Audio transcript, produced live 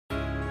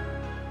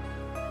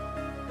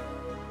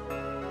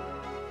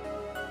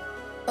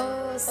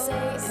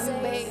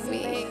Satan,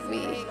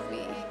 baby.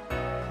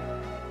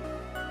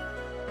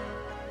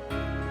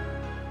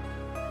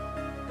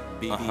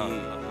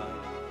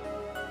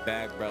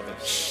 Bag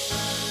brothers.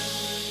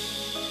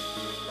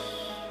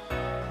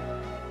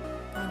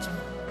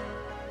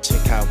 Check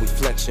how we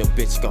flex, your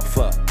bitch gon'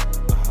 fuck.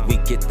 We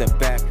get the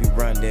back, we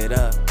run it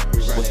up.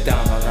 Was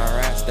down on our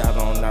ass, down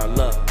on our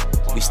luck.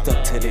 We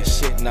stuck to this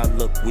shit, now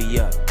look, we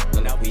up.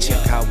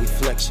 Check how we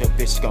flex, your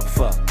bitch gon'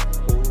 fuck.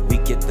 We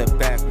get the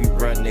back, we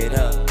run it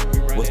up.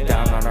 Was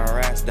down on our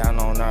ass, down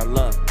on our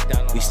luck.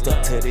 We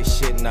stuck to this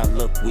shit, now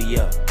look, we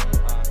up.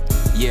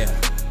 Yeah.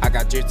 I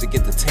got jerks to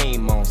get the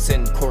team on.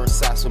 Sending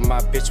courtside with my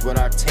bitch with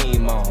our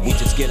team on. We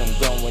just get them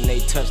going when they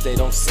touch, they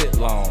don't sit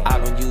long. I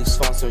don't use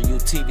phones or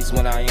use TVs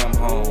when I am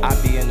home. I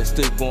be in the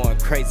studio going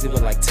crazy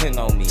with like 10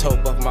 on me.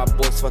 Told buff my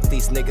boys, fuck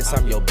these niggas,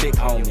 I'm your big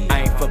homie.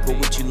 I ain't fucking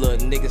with you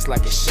little niggas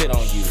like it's shit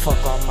on you.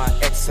 Fuck all my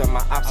ex and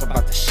my ops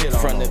about the shit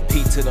on. From the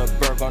P to the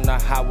Berg on the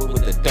highway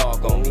with the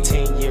dog on me.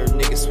 10-year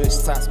niggas switch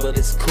sides, but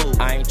it's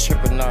cool. I ain't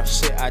tripping off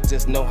shit, I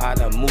just know how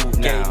to move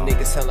now. Gay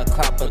niggas hella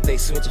clout, but they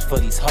switching for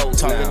these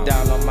hoes now. Talking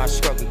down on my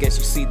struggle. Guess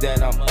you see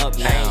that I'm up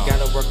now. I ain't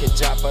gotta work a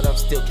job, but I'm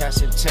still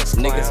cashing checks.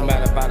 Niggas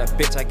mad about a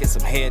bitch, I get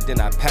some head, then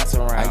I pass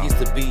around. I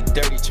used to be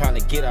dirty trying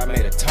to get, I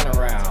made a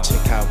turnaround. Check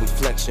how we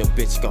flex, your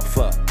bitch gon'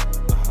 fuck.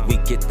 We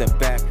get the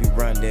back, we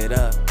run it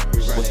up.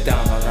 Was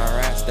down on our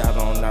ass, down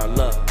on our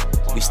luck.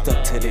 We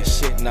stuck to this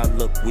shit, now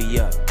look, we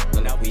up.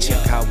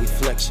 Check how we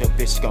flex, your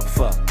bitch gon'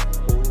 fuck.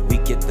 We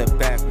get the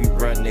back, we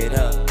run it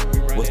up.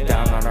 Was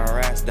down on our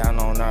ass, down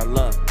on our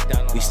luck.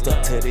 We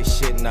stuck to this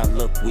shit, now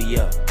look, we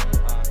up.